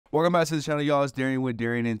Welcome back to the channel, y'all. It's Darian with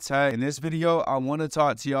Darian in Tech. In this video, I want to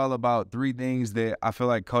talk to y'all about 3 things that I feel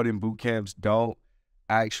like coding boot camps don't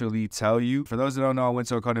actually tell you. For those that don't know, I went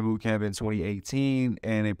to a coding boot camp in 2018,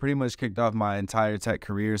 and it pretty much kicked off my entire tech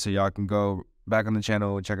career. So y'all can go back on the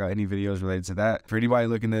channel and check out any videos related to that. For anybody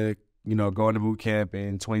looking to, go into boot camp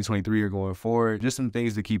in 2023 or going forward, just some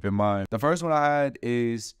things to keep in mind. The first one I had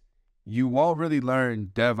is you won't really learn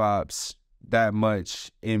DevOps that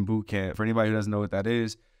much in boot camp. For anybody who doesn't know what that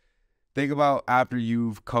is, think about after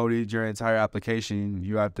you've coded your entire application,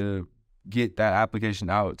 you have to get that application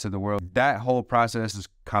out to the world. That whole process is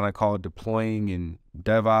kind of called deploying in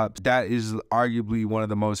DevOps. That is arguably one of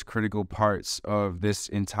the most critical parts of this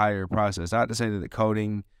entire process. Not to say that the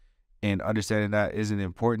coding and understanding that isn't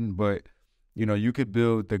important, but you could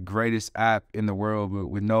build the greatest app in the world, but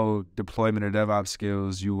with no deployment or DevOps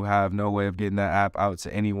skills, you have no way of getting that app out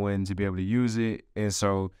to anyone to be able to use it. And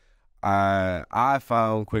so I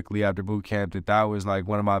found quickly after boot camp that was like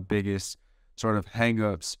one of my biggest sort of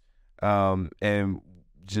hangups, and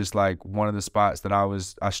just like one of the spots that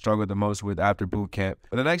I struggled the most with after boot camp.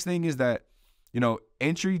 But the next thing is that,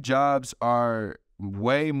 entry jobs are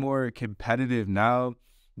way more competitive now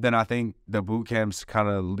than I think the boot camps kind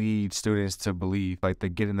of lead students to believe. Like the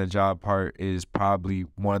getting the job part is probably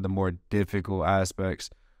one of the more difficult aspects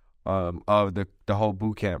of the whole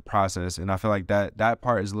boot camp process. And I feel like that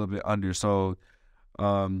part is a little bit undersold,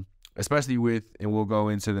 especially with, and we'll go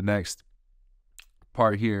into the next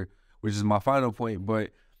part here, which is my final point,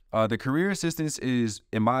 but the career assistance is,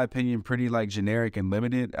 in my opinion, pretty like generic and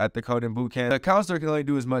limited at the coding boot camp. The counselor can only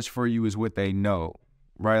do as much for you as what they know,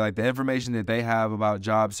 right? Like the information that they have about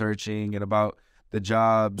job searching and about the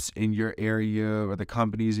jobs in your area or the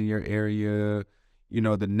companies in your area,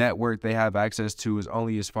 the network they have access to is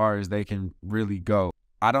only as far as they can really go.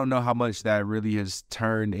 I don't know how much that really has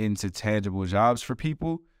turned into tangible jobs for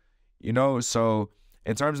people, So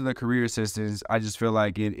in terms of the career assistance, I just feel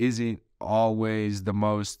like it isn't always the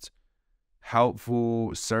most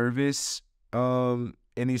helpful service in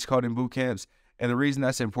these coding boot camps. And the reason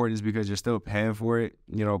that's important is because you're still paying for it.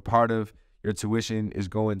 Part of your tuition is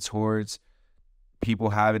going towards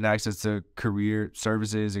people having access to career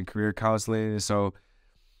services and career counseling. And so,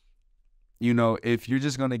 if you're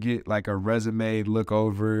just going to get like a resume look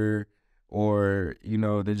over, or,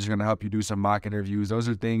 they're just going to help you do some mock interviews, those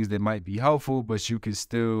are things that might be helpful, but you can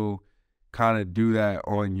still kind of do that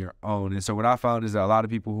on your own. And so what I found is that a lot of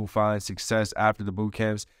people who find success after the boot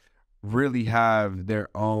camps really have their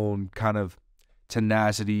own kind of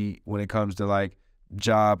tenacity when it comes to like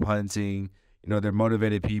job hunting. They're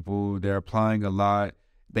motivated people, they're applying a lot,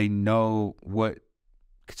 they know what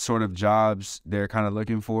sort of jobs they're kind of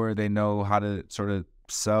looking for, they know how to sort of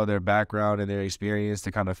sell their background and their experience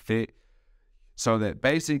to kind of fit, so that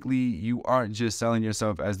basically you aren't just selling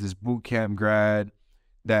yourself as this boot camp grad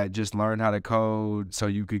that just learned how to code so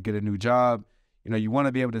you could get a new job. You want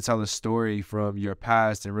to be able to tell a story from your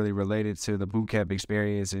past and really relate it to the boot camp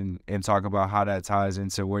experience and talk about how that ties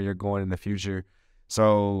into where you're going in the future.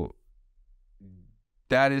 So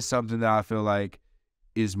that is something that I feel like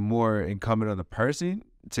is more incumbent on the person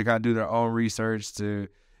to kind of do their own research, to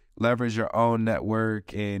leverage your own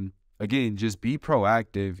network, and again, just be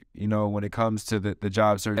proactive, when it comes to the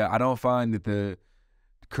job search. I don't find that the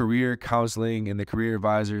career counseling and the career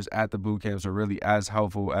advisors at the boot camps are really as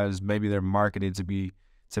helpful as maybe they're marketed to be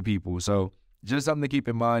to people. So just something to keep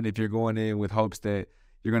in mind if you're going in with hopes that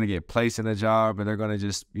you're going to get placed in a job and they're going to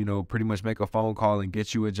just, pretty much make a phone call and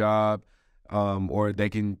get you a job, or they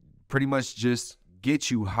can pretty much just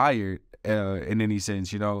get you hired in any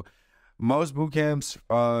sense. Most boot camps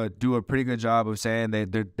do a pretty good job of saying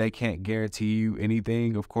that they can't guarantee you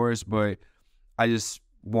anything, of course, but I just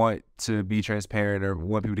want to be transparent, or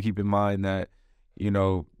want people to keep in mind that,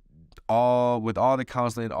 with all the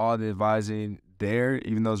counseling, all the advising there,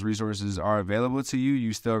 even those resources are available to you,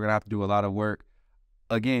 you still gonna have to do a lot of work.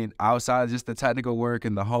 Again, outside of just the technical work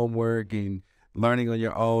and the homework and learning on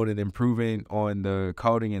your own and improving on the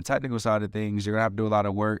coding and technical side of things, you're gonna have to do a lot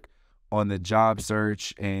of work on the job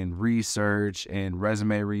search and research and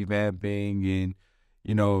resume revamping and,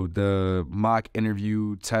 the mock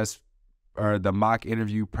interview test, or the mock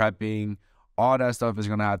interview prepping. All that stuff is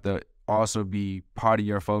going to have to also be part of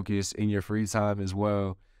your focus in your free time as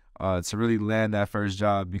well, to really land that first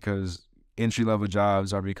job, because entry-level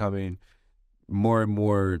jobs are becoming more and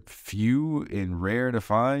more few and rare to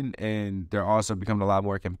find, and they're also becoming a lot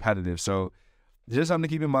more competitive. So just something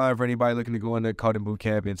to keep in mind for anybody looking to go into coding boot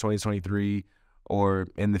camp in 2023 or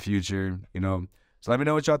in the future, So let me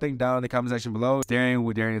know what y'all think down in the comment section below. It's Darian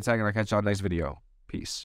with Darian in Tech, and I'll catch y'all next video. Peace.